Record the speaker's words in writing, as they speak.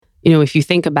if you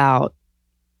think about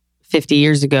 50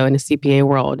 years ago in a CPA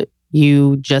world,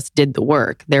 you just did the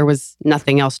work. There was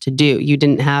nothing else to do. You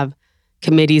didn't have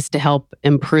committees to help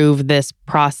improve this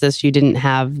process. You didn't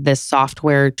have this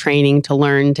software training to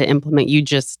learn to implement. You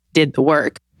just did the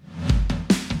work.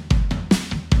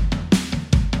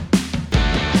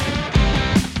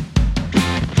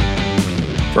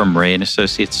 From Ray &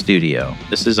 Associates Studio,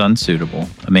 this is Unsuitable,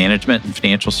 a management and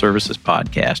financial services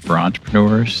podcast for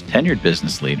entrepreneurs, tenured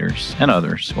business leaders, and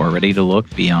others who are ready to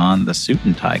look beyond the suit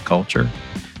and tie culture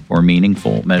for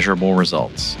meaningful, measurable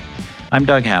results. I'm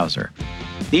Doug Hauser.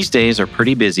 These days are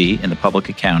pretty busy in the public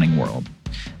accounting world.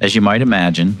 As you might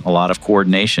imagine, a lot of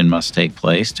coordination must take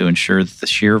place to ensure that the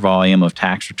sheer volume of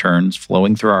tax returns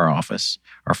flowing through our office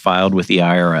are filed with the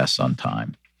IRS on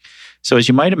time. So as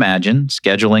you might imagine,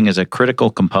 scheduling is a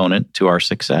critical component to our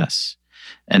success.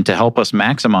 And to help us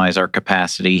maximize our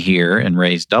capacity here in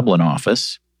Ray's Dublin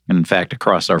office, and in fact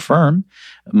across our firm,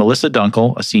 Melissa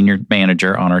Dunkel, a senior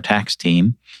manager on our tax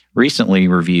team, recently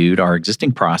reviewed our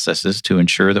existing processes to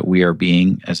ensure that we are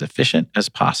being as efficient as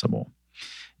possible.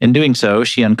 In doing so,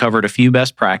 she uncovered a few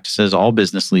best practices all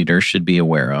business leaders should be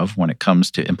aware of when it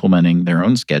comes to implementing their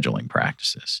own scheduling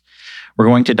practices. We're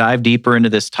going to dive deeper into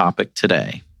this topic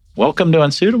today. Welcome to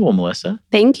Unsuitable, Melissa.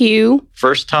 Thank you.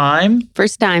 First time?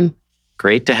 First time.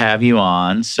 Great to have you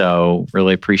on. So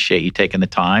really appreciate you taking the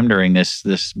time during this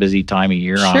busy time of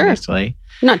year, Sure. obviously.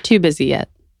 Not too busy yet.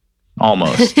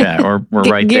 Almost, yeah. We're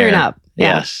right there. Gearing up.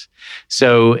 Yeah. Yes.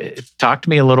 So talk to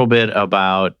me a little bit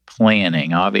about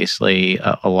planning. Obviously,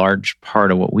 a large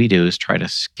part of what we do is try to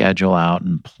schedule out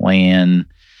and plan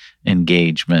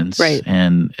engagements. Right.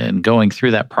 And going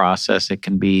through that process, it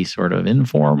can be sort of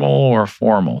informal or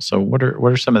formal. So what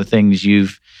are some of the things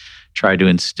you've tried to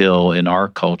instill in our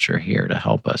culture here to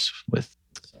help us with?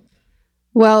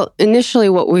 Well, initially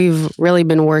what we've really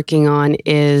been working on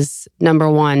is, number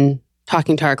one,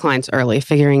 talking to our clients early,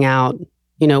 figuring out,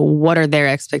 what are their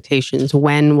expectations?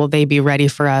 When will they be ready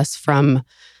for us from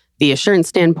the assurance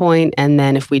standpoint? And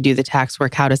then if we do the tax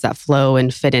work, how does that flow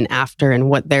and fit in after, and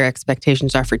what their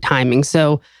expectations are for timing?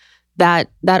 So that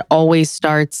always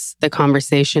starts the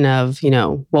conversation of,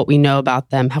 what we know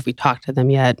about them. Have we talked to them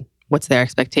yet? What's their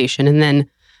expectation? And then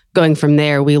going from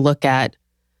there, we look at,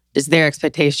 does their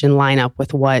expectation line up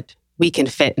with what we can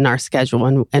fit in our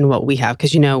schedule and what we have?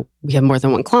 Because, we have more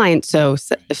than one client. So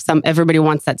if everybody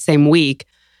wants that same week,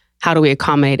 how do we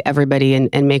accommodate everybody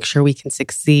and make sure we can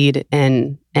succeed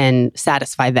and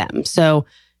satisfy them? So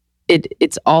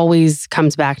it's always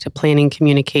comes back to planning,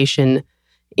 communication,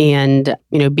 and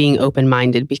being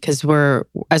open-minded, because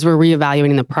as we're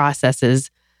reevaluating the processes,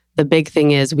 the big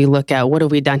thing is we look at, what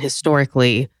have we done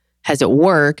historically? Has it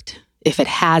worked? If it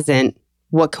hasn't,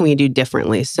 what can we do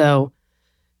differently? So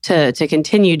to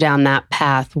continue down that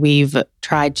path, we've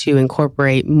tried to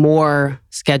incorporate more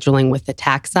scheduling with the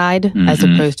tax side as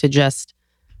opposed to just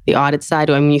the audit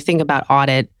side. When you think about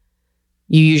audit,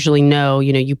 you usually know,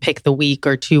 you pick the week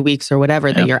or 2 weeks or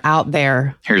whatever that you're out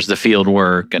there. Here's the field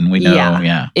work, and we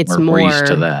know, it's we're more used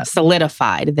to that.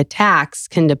 Solidified. The tax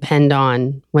can depend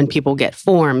on when people get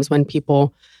forms, when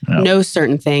people know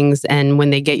certain things, and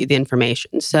when they get you the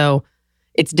information. So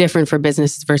it's different for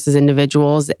businesses versus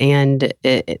individuals, and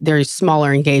there's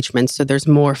smaller engagements, so there's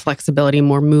more flexibility,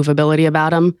 more movability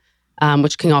about them,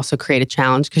 which can also create a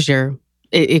challenge because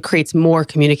it creates more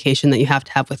communication that you have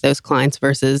to have with those clients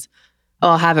versus,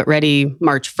 I'll have it ready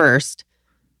March 1st.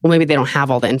 Well, maybe they don't have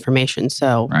all the information,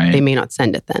 so they may not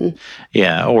send it then.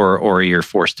 Yeah, or you're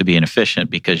forced to be inefficient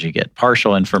because you get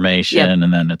partial information,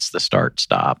 and then it's the start,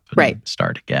 stop, and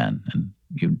start again, and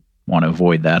you want to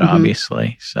avoid that,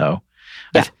 obviously. So.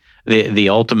 Yeah. The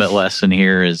ultimate lesson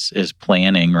here is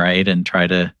planning, right? And try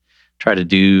to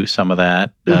do some of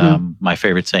that. My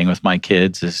favorite saying with my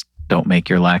kids is, don't make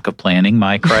your lack of planning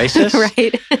my crisis.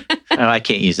 Right. And I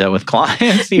can't use that with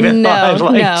clients, even though I'd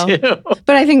like to.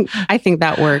 But I think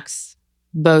that works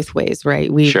both ways,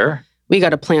 right? We got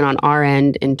to plan on our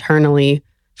end internally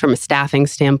from a staffing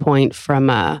standpoint,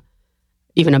 from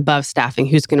even above staffing,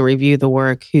 who's going to review the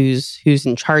work, who's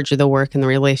in charge of the work and the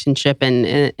relationship.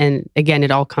 And again,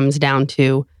 it all comes down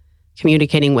to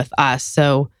communicating with us.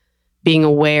 So being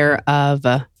aware of,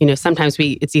 sometimes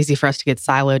it's easy for us to get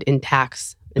siloed in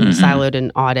tax and siloed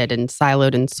in audit and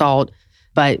siloed in SALT,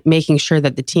 but making sure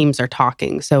that the teams are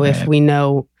talking. So if we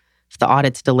know if the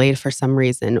audit's delayed for some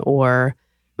reason or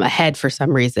ahead for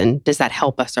some reason, does that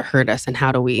help us or hurt us? And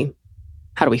how do we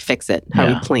fix it? How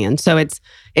do we plan? So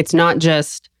it's not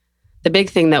just the big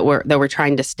thing that we're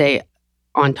trying to stay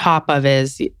on top of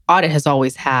is audit has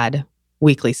always had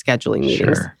weekly scheduling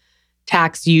meetings.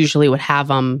 Tax usually would have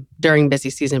them during busy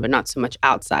season, but not so much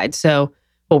outside. So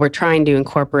what we're trying to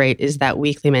incorporate is that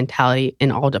weekly mentality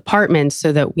in all departments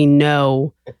so that we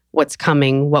know what's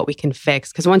coming, what we can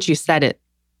fix. Because once you set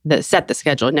the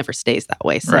schedule, it never stays that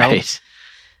way. So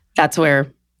that's where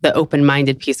the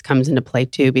open-minded piece comes into play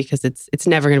too, because it's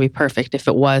never going to be perfect. If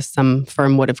it was, some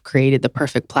firm would have created the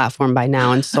perfect platform by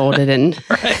now and sold it, and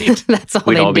that's all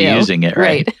we'd all do. be using it,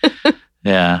 right? Right.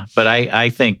 Yeah, but I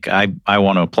think I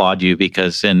want to applaud you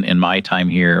because in my time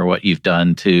here, what you've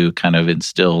done to kind of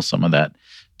instill some of that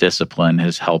discipline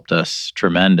has helped us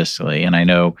tremendously. And I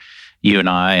know you and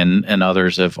I and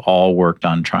others have all worked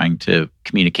on trying to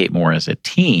communicate more as a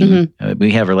team.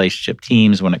 We have relationship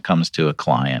teams when it comes to a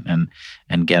client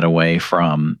and get away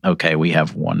from, okay, we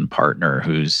have one partner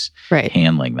who's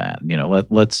handling that.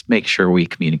 Let's make sure we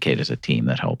communicate as a team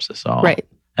that helps us all. Right.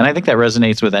 And I think that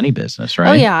resonates with any business, right?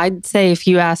 Oh yeah, I'd say if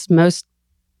you asked most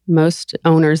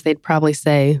owners, they'd probably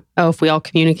say, oh, if we all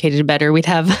communicated better, we'd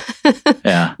have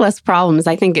less problems.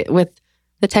 I think with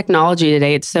the technology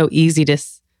today, it's so easy to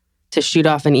shoot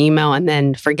off an email and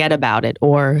then forget about it,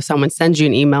 or someone sends you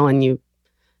an email and you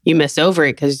miss over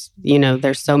it because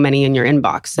there's so many in your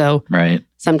inbox. So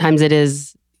sometimes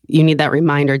you need that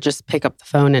reminder. Just pick up the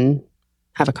phone and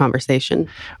have a conversation.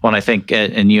 Well, and I think,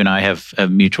 and you and I have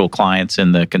mutual clients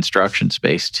in the construction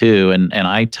space too. And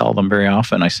I tell them very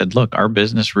often, I said, look, our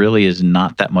business really is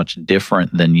not that much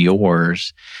different than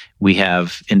yours. We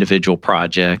have individual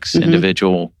projects,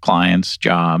 individual clients,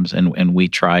 jobs, and we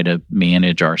try to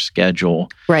manage our schedule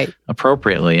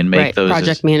appropriately and make those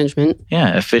project management.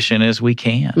 Yeah, efficient as we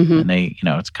can. And they,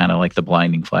 it's kind of like the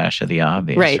blinding flash of the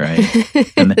obvious, right?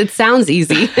 And it sounds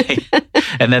easy.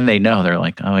 And then they know, they're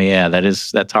like, oh yeah,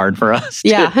 that's hard for us too.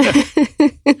 Yeah.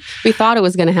 We thought it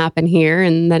was going to happen here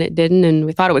and then it didn't, and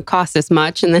we thought it would cost this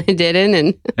much and then it didn't.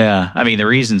 And yeah, I mean the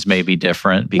reasons may be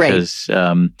different because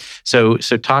so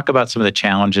talk about some of the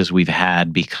challenges we've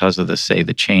had because of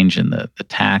the change in the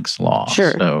tax law.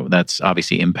 Sure. So that's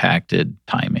obviously impacted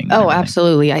timing. Oh,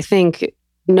 absolutely. I think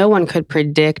no one could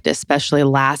predict, especially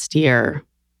last year,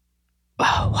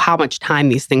 how much time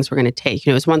these things were going to take.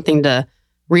 It was one thing to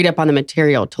read up on the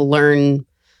material, to learn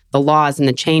the laws and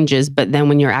the changes, but then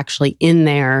when you're actually in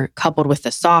there, coupled with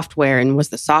the software, and was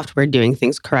the software doing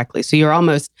things correctly? So you're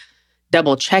almost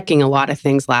double checking a lot of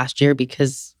things last year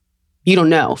because you don't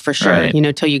know for sure,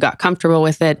 till you got comfortable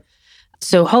with it.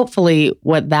 So hopefully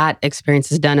what that experience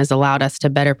has done is allowed us to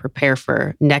better prepare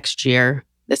for next year,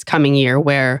 this coming year,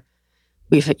 where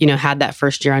we've, had that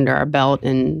first year under our belt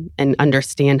and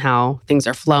understand how things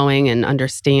are flowing and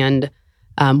understand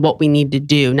what we need to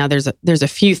do. Now there's a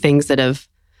few things that have,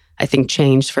 I think,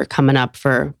 changed for coming up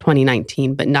for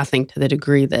 2019, but nothing to the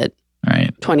degree that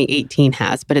 2018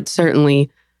 has. But it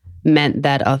certainly meant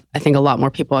that I think a lot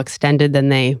more people extended than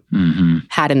they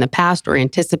had in the past or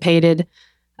anticipated.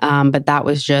 But that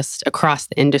was just across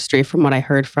the industry from what I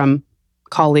heard from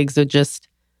colleagues of just,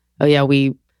 oh yeah,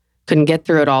 we couldn't get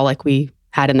through it all like we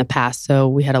had in the past. So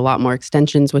we had a lot more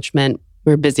extensions, which meant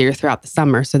we were busier throughout the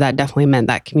summer. So that definitely meant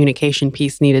that communication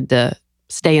piece needed to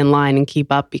stay in line and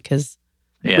keep up because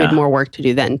we had more work to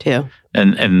do then too.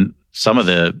 And some of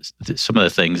the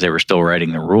things, they were still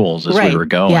writing the rules as we were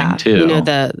going too.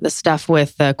 The stuff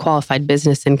with the qualified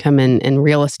business income and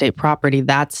real estate property,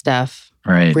 that stuff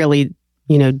really,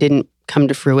 didn't come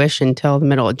to fruition until the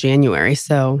middle of January.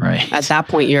 So at that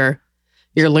point, you're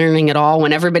learning it all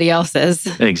when everybody else is.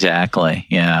 Exactly.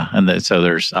 Yeah. And so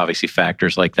there's obviously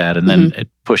factors like that. And then it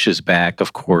pushes back,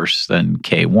 of course, then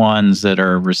K-1s that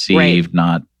are received,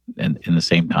 not in the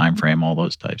same time frame, all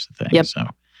those types of things. Yep. So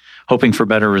hoping for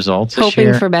better results this year.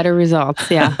 Hoping for better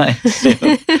results, yeah.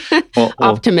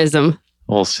 Optimism.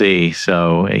 We'll see.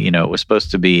 So, it was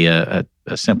supposed to be a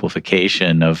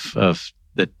simplification of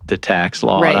the tax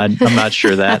law. Right. I'm not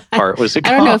sure that part was I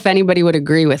don't know if anybody would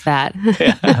agree with that.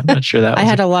 Yeah, I'm not sure that I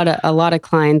had a lot of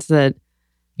clients that,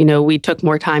 we took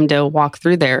more time to walk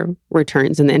through their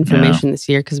returns and the information this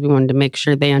year because we wanted to make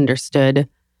sure they understood,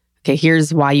 okay,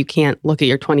 here's why you can't look at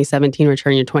your 2017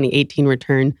 return, your 2018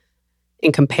 return,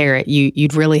 and compare it.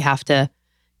 You'd really have to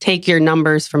take your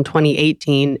numbers from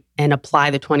 2018 and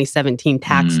apply the 2017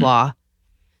 tax law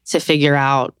to figure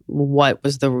out what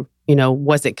was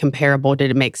was it comparable?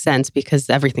 Did it make sense? Because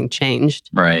everything changed.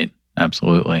 Right.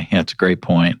 Absolutely. Yeah, that's a great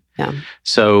point. Yeah.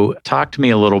 So talk to me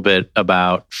a little bit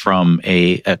about from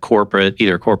a corporate,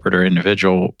 either corporate or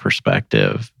individual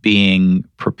perspective, being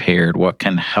prepared. What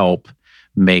can help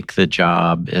make the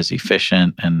job as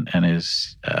efficient and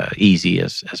as easy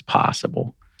as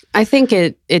possible? I think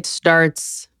it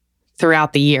starts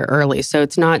throughout the year early. So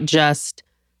it's not just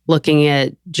looking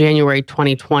at January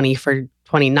 2020 for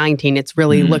 2019. It's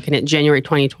really looking at January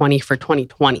 2020 for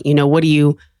 2020. What do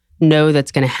you know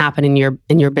that's going to happen in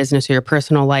your business or your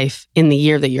personal life in the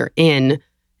year that you're in,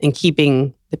 and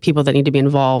keeping the people that need to be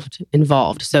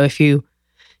involved. So if you're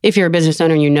a business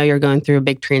owner and you know you're going through a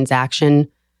big transaction,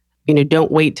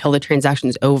 don't wait till the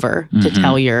transaction's over to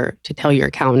tell your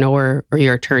accountant or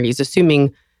your attorneys,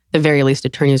 assuming the very least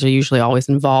attorneys are usually always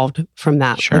involved from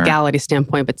that legality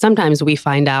standpoint. But sometimes we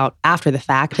find out after the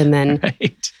fact, and then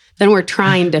then we're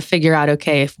trying to figure out,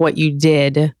 okay, if what you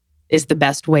did is the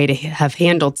best way to have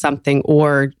handled something,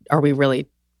 or are we really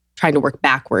trying to work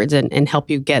backwards and help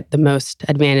you get the most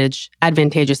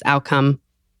advantageous outcome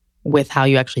with how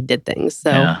you actually did things.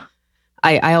 So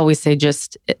I always say,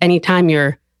 just anytime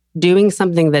you're doing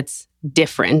something that's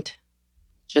different,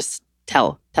 just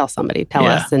tell somebody, tell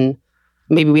us, and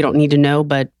maybe we don't need to know,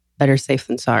 but better safe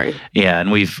than sorry. Yeah,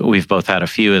 and we've both had a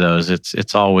few of those.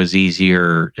 It's always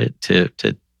easier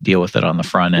to deal with it on the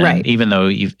front end, even though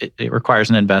it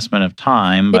requires an investment of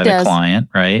time by the client,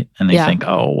 right? And they think,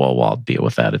 oh, well, I'll deal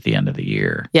with that at the end of the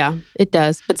year. Yeah, it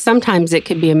does. But sometimes it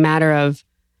could be a matter of,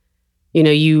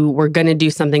 you were going to do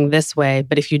something this way,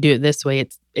 but if you do it this way,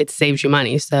 it saves you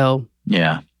money. So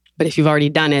but if you've already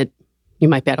done it, you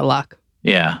might be out of luck.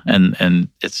 Yeah, and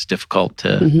it's difficult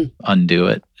to undo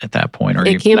it at that point, or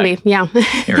it can be,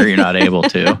 or you're not able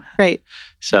to. Right.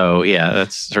 So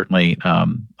that's certainly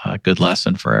a good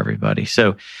lesson for everybody.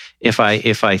 So if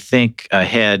I think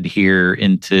ahead here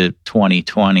into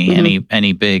 2020,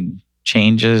 any big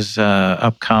changes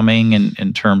upcoming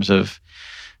in terms of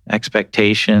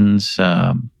expectations?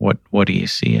 What do you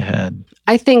see ahead?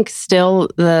 I think still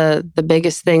the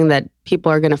biggest thing that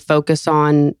people are going to focus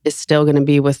on is still going to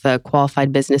be with the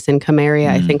qualified business income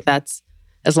area. I think that's,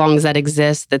 as long as that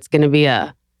exists, that's going to be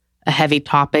a heavy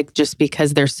topic, just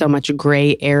because there's so much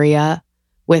gray area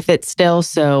with it still.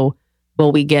 So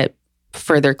will we get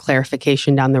further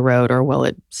clarification down the road, or will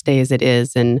it stay as it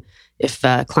is? And if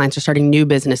clients are starting new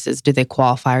businesses, do they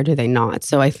qualify or do they not?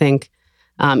 So I think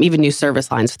even new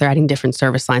service lines, if they're adding different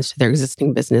service lines to their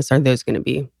existing business, are those going to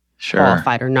be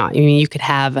qualified or not? I mean, you could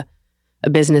have a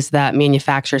business that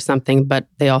manufactures something, but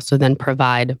they also then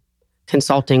provide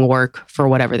consulting work for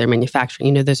whatever they're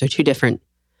manufacturing. Those are two different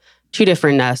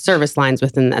service lines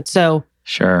within that. So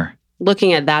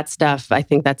looking at that stuff, I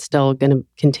think that's still going to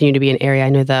continue to be an area. I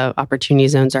know the opportunity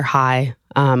zones are high,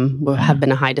 have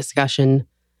been a high discussion.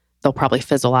 They'll probably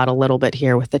fizzle out a little bit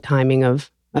here with the timing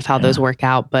of how those work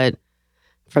out. But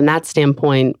from that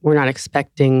standpoint, we're not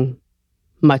expecting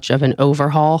much of an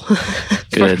overhaul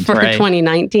for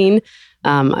 2019.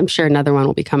 I'm sure another one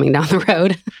will be coming down the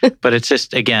road. But it's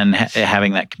just, again,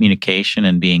 having that communication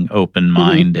and being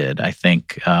open-minded. I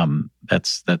think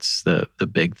that's the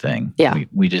big thing. Yeah.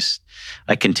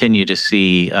 I continue to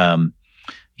see,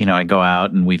 I go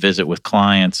out and we visit with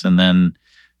clients, and then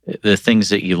the things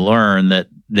that you learn that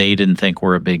they didn't think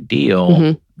were a big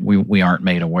deal, we aren't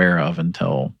made aware of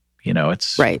until,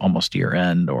 it's almost year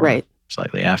end or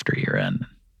slightly after year end.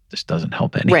 This doesn't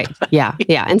help anybody. Right. Yeah.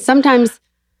 Yeah. And sometimes,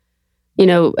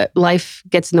 life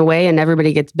gets in the way and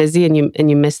everybody gets busy and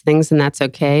you miss things, and that's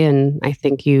okay. And I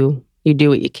think you do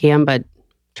what you can, but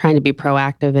trying to be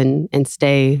proactive and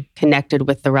stay connected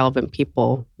with the relevant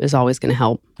people is always going to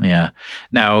help. Yeah.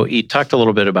 Now, you talked a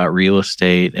little bit about real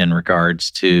estate in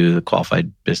regards to the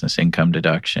qualified business income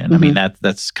deduction. I mean,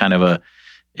 that's kind of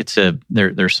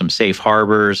there's some safe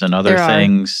harbors and other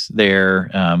things there.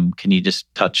 Can you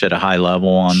just touch at a high level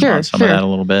on some of that a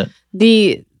little bit?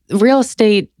 The real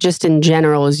estate, just in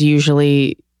general, is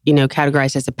usually,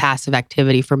 categorized as a passive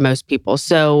activity for most people.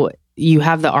 So you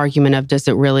have the argument of, does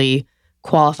it really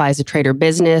qualify as a trade or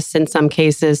business in some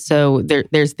cases? So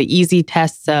there's the easy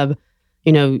tests of,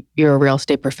 you're a real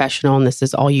estate professional and this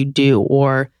is all you do,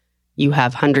 or you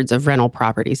have hundreds of rental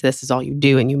properties. This is all you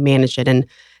do and you manage it.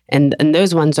 And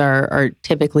those ones are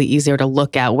typically easier to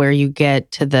look at. Where you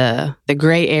get to the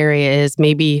gray area is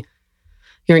maybe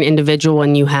you're an individual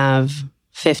and you have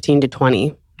 15 to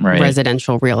 20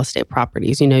 residential real estate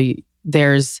properties.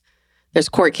 There's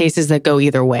court cases that go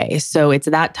either way. So it's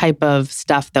that type of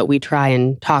stuff that we try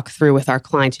and talk through with our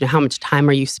clients. How much time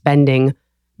are you spending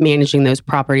managing those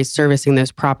properties, servicing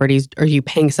those properties? Are you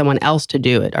paying someone else to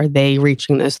do it? Are they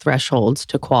reaching those thresholds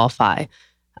to qualify?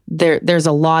 There's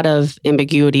a lot of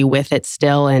ambiguity with it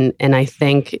still, and I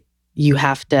think you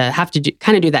have to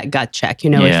kind of do that gut check.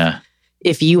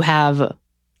 If you have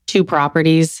 2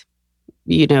 properties,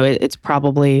 it's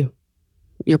probably,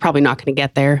 you're probably not going to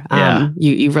get there.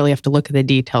 You really have to look at the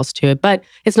details to it. But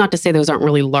it's not to say those aren't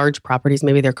really large properties.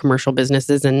 Maybe they're commercial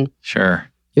businesses, and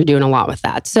you're doing a lot with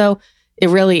that. So it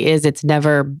really is. It's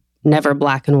never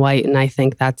black and white, and I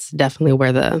think that's definitely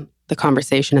where the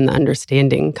conversation and the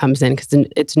understanding comes in, because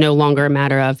it's no longer a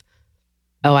matter of,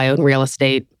 oh, I own real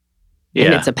estate. Yeah.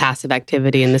 And it's a passive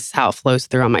activity, and this is how it flows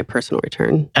through on my personal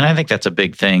return. And I think that's a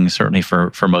big thing, certainly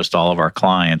for most all of our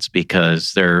clients,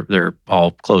 because they're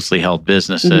all closely held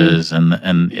businesses, and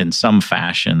in some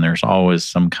fashion, there's always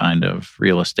some kind of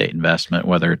real estate investment,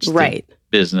 whether it's the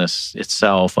business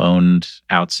itself owned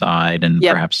outside, and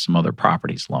perhaps some other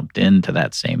properties lumped into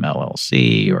that same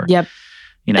LLC, or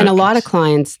and a lot of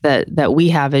clients that we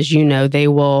have, as you know, they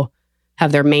will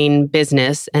have their main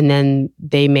business, and then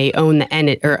they may own the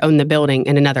entity or own the building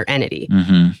in another entity.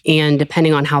 And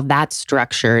depending on how that's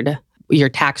structured, your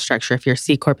tax structure, if you're a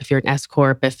C Corp, if you're an S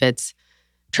Corp, if it's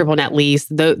triple net lease,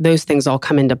 those things all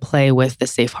come into play with the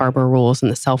safe harbor rules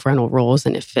and the self-rental rules,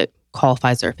 and if it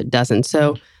qualifies or if it doesn't.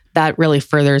 So that really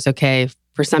furthers,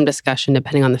 for some discussion,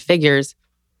 depending on the figures,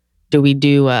 do we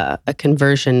do a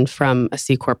conversion from a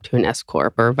C Corp to an S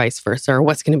Corp or vice versa, or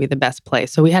what's going to be the best play?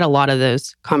 So we had a lot of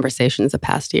those conversations the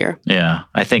past year. Yeah.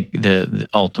 I think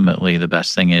ultimately the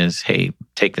best thing is, hey,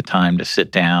 take the time to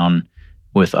sit down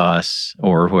with us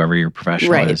or whoever your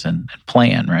professional is and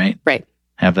plan, right? Right.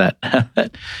 Have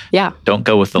that. Yeah. Don't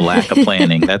go with the lack of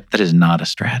planning. That is not a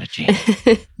strategy.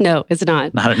 No, it's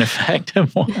not. Not an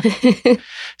effective one.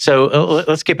 So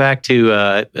let's get back to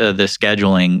the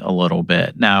scheduling a little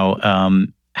bit. Now,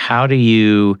 how do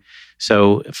you,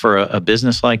 so for a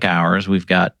business like ours, we've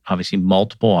got obviously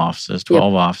multiple offices,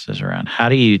 12 offices around. How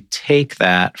do you take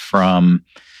that from,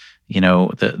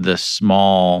 the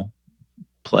small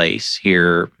place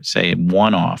here, say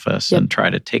one office, and try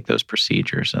to take those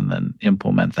procedures and then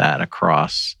implement that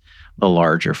across the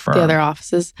larger firm? The other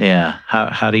offices. Yeah.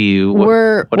 How do you,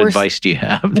 what advice do you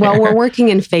have there? Well, we're working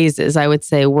in phases, I would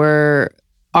say.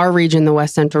 Our region, the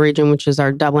West Central region, which is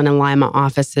our Dublin and Lima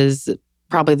office, is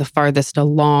probably the farthest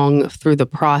along through the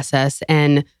process.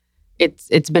 And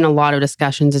it's been a lot of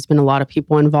discussions. It's been a lot of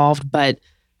people involved, but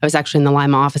I was actually in the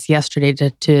Lima office yesterday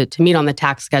to meet on the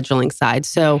tax scheduling side.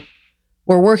 So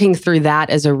we're working through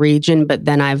that as a region, but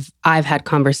then I've had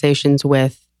conversations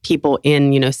with people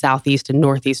in, Southeast and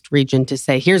Northeast region to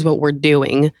say, here's what we're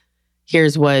doing.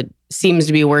 Here's what seems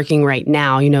to be working right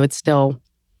now. It's still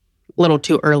a little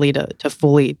too early to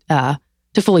fully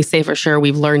say for sure.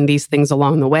 We've learned these things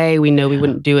along the way. We know we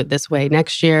wouldn't do it this way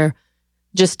next year.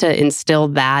 Just to instill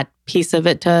that piece of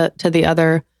it to the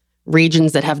other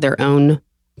regions that have their own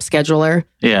scheduler.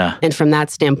 Yeah. And from that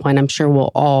standpoint, I'm sure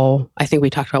we'll all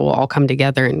come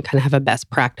together and kind of have a best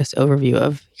practice overview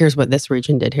of here's what this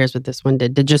region did, here's what this one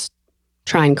did, to just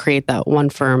try and create that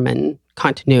one firm and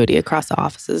continuity across the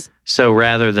offices. So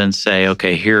rather than say,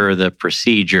 okay, here are the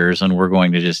procedures and we're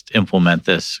going to just implement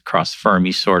this across the firm,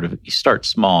 you start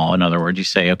small. In other words, you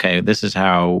say, okay, this is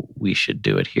how we should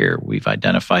do it here. We've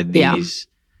identified these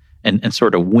and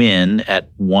sort of win at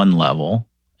one level.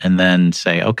 And then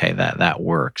say, okay, that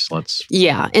works. Let's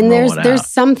and there's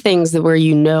some things that where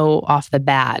off the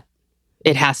bat,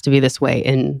 it has to be this way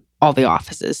in all the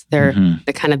offices. They're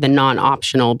the kind of the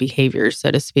non-optional behaviors, so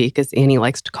to speak, as Annie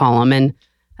likes to call them, and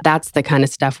that's the kind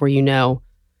of stuff where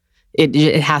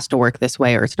it has to work this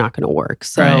way or it's not going to work.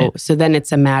 So then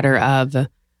it's a matter of,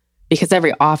 because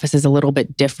every office is a little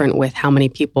bit different with how many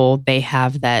people they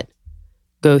have that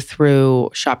go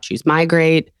through Shop Choose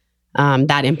Migrate.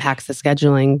 That impacts the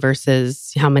scheduling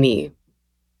versus how many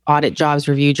audit jobs,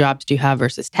 review jobs do you have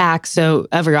versus tax. So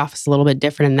every office is a little bit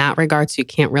different in that regard. So you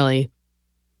can't really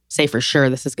say for sure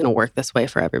this is going to work this way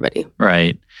for everybody.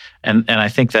 Right. And I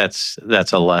think that's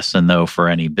a lesson though for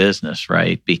any business,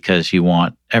 right? Because you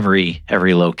want every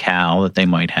locale that they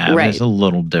might have is a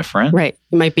little different. Right.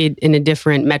 You might be in a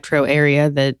different metro area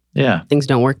that things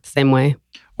don't work the same way.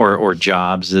 Or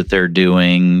jobs that they're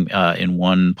doing in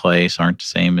one place aren't the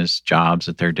same as jobs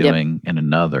that they're doing in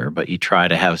another. But you try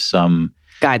to have some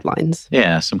guidelines.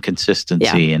 Yeah, some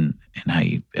consistency in how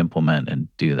you implement and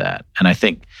do that. And I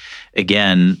think,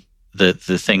 again, the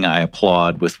thing I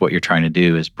applaud with what you're trying to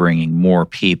do is bringing more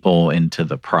people into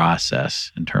the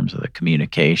process in terms of the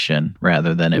communication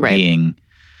rather than it being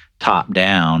top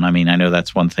down. I mean, I know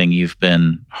that's one thing you've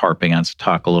been harping on. So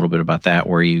talk a little bit about that,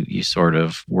 where you sort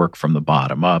of work from the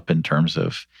bottom up in terms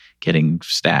of getting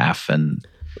staff and...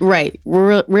 Right.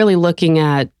 We're really looking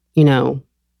at,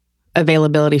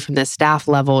 availability from the staff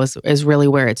level is really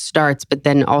where it starts, but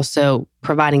then also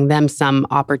providing them some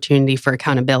opportunity for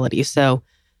accountability. So,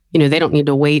 they don't need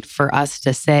to wait for us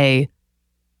to say,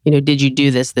 did you do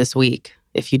this week?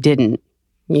 If you didn't,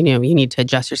 you need to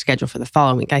adjust your schedule for the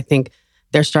following week. I think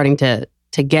they're starting to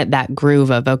get that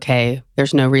groove of, okay,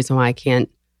 there's no reason why I can't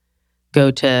go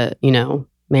to,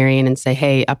 Marion and say,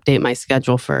 hey, update my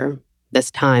schedule for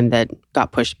this time that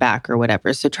got pushed back or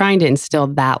whatever. So trying to instill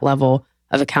that level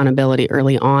of accountability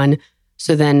early on.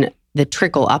 So then the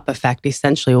trickle up effect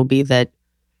essentially will be that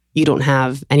you don't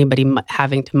have anybody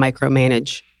having to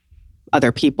micromanage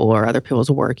other people or other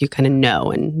people's work. You kind of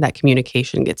know, and that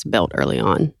communication gets built early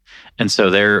on. And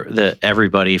so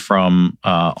everybody from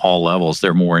all levels,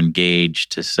 they're more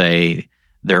engaged to say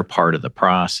they're part of the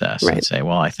process and say,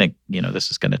 well, I think,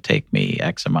 this is going to take me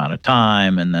X amount of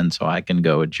time. And then so I can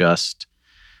go adjust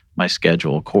my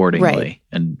schedule accordingly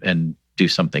and do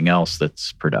something else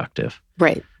that's productive.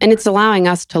 Right. And it's allowing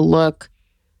us to look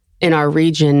in our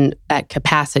region at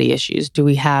capacity issues. Do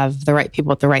we have the right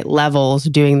people at the right levels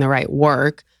doing the right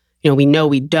work? We know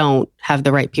we don't have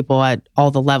the right people at all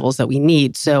the levels that we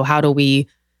need. So how do we,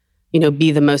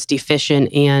 be the most efficient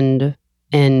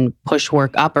and push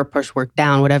work up or push work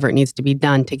down, whatever it needs to be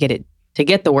done to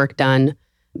get the work done.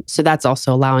 So that's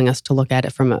also allowing us to look at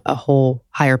it from a whole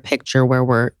higher picture where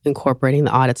we're incorporating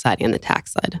the audit side and the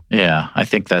tax side. Yeah, I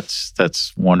think that's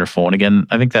wonderful. And again,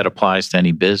 I think that applies to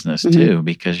any business too,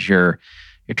 because you're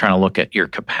trying to look at your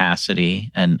capacity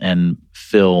and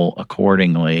fill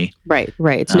accordingly. Right.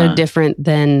 It's no different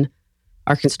than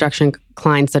our construction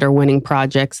clients that are winning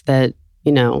projects that,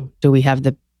 do we have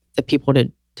the people to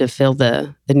fill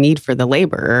the need for the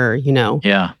labor,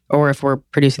 or if we're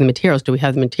producing the materials, do we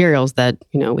have the materials that,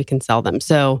 we can sell them?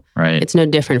 So it's no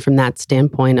different from that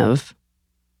standpoint of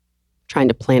trying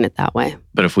to plan it that way.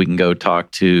 But if we can go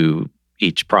talk to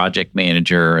each project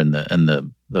manager and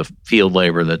the field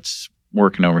labor that's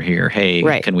working over here,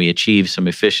 hey, can we achieve some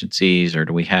efficiencies or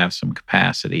do we have some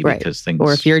capacity because things...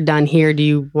 Or if you're done here, do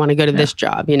you want to go to this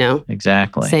job,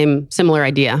 Exactly. Similar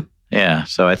idea. Yeah.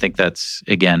 So I think that's,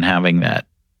 again, having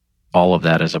all of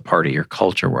that as a part of your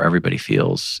culture where everybody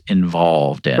feels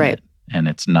involved in it, and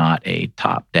it's not a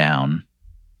top-down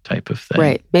type of thing.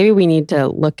 Right. Maybe we need to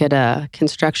look at a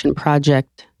construction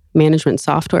project management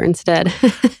software instead.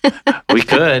 We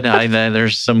could.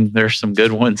 There's some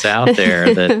good ones out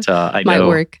there that I might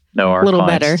work know our a little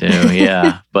clients better. do.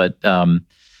 Yeah, but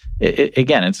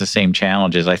again, it's the same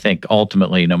challenges. I think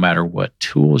ultimately, no matter what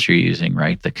tools you're using,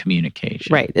 the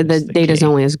communication. Right. The data's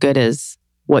only as good as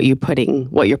what you're putting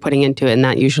into it, and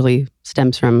that usually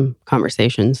stems from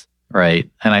conversations. Right.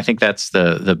 And I think that's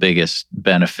the biggest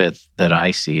benefit that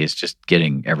I see is just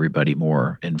getting everybody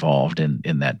more involved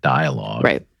in that dialogue.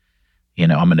 Right.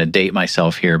 I'm going to date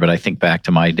myself here, but I think back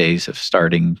to my days of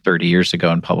starting 30 years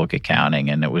ago in public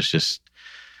accounting, and it was just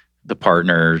the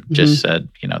partner just said,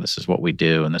 this is what we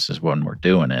do, and this is when we're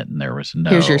doing it. And there was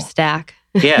no... Here's your stack.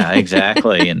 Yeah,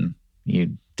 exactly. And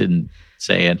you didn't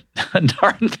say a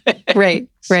darn thing. Right.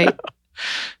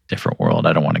 Different world.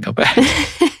 I don't want to go back.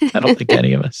 I don't think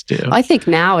any of us do. I think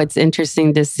now it's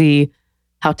interesting to see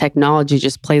how technology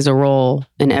just plays a role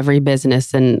in every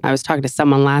business. And I was talking to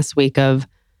someone last week of,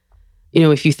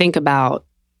 if you think about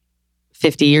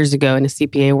 50 years ago in a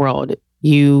CPA world,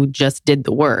 you just did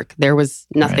the work. There was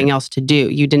nothing else to do.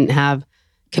 You didn't have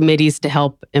committees to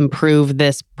help improve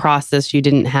this process. You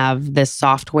didn't have this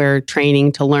software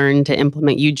training to learn to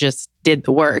implement. You just did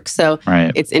the work. So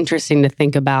it's interesting to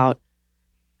think about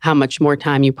how much more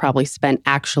time you probably spent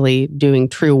actually doing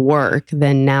true work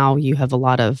than now you have a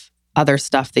lot of other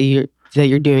stuff that you're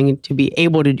doing to be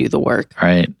able to do the work.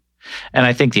 Right. And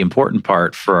I think the important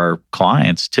part for our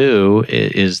clients too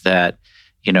is that,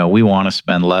 we want to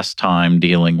spend less time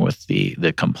dealing with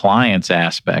the compliance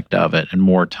aspect of it and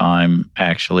more time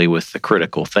actually with the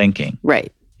critical thinking.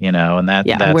 Right. And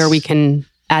that's where we can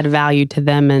add value to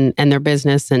them and their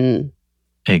business and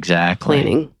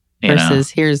planning versus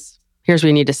here's where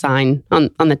you need to sign on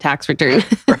the tax return.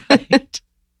 Right.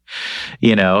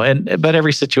 But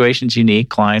every situation's unique.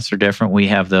 Clients are different. We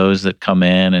have those that come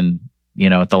in and,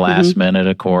 at the last minute,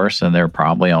 of course, and they're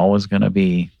probably always going to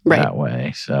be that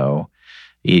way. So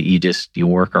you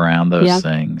work around those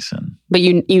things. But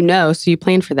so you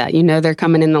plan for that. They're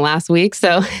coming in the last week.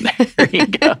 So there you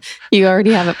go. You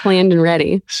already have it planned and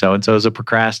ready. So-and-so's a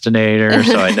procrastinator.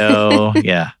 So I know,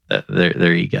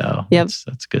 there you go. Yep.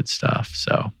 That's good stuff.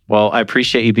 So, well, I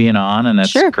appreciate you being on, and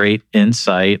that's great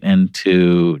insight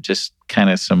into just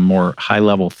kind of some more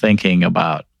high-level thinking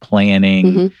about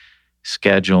planning,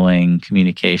 scheduling,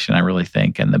 communication, I really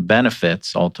think, and the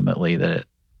benefits ultimately that it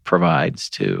provides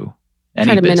to any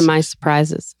Try to business. minimize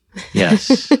surprises.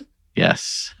 Yes.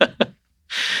 Yes.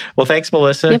 Well, thanks,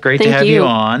 Melissa. Great to have you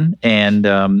on. And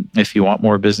if you want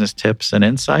more business tips and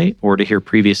insight or to hear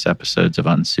previous episodes of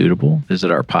Unsuitable, visit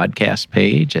our podcast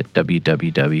page at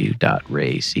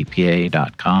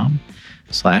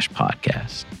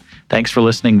www.raycpa.com/podcast. Thanks for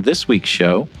listening to this week's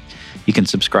show. You can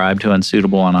subscribe to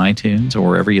Unsuitable on iTunes or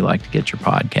wherever you like to get your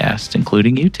podcasts,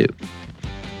 including YouTube.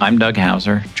 I'm Doug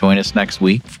Hauser. Join us next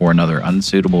week for another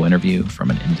Unsuitable interview from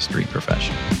an industry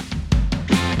professional.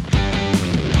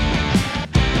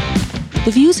 The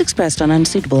views expressed on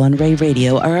Unsuitable on Ray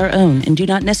Radio are our own and do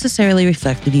not necessarily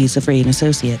reflect the views of Ray &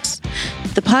 Associates.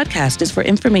 The podcast is for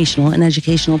informational and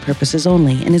educational purposes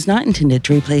only and is not intended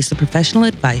to replace the professional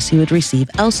advice you would receive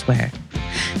elsewhere.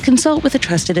 Consult with a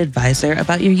trusted advisor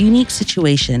about your unique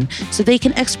situation so they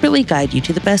can expertly guide you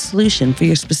to the best solution for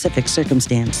your specific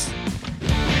circumstance.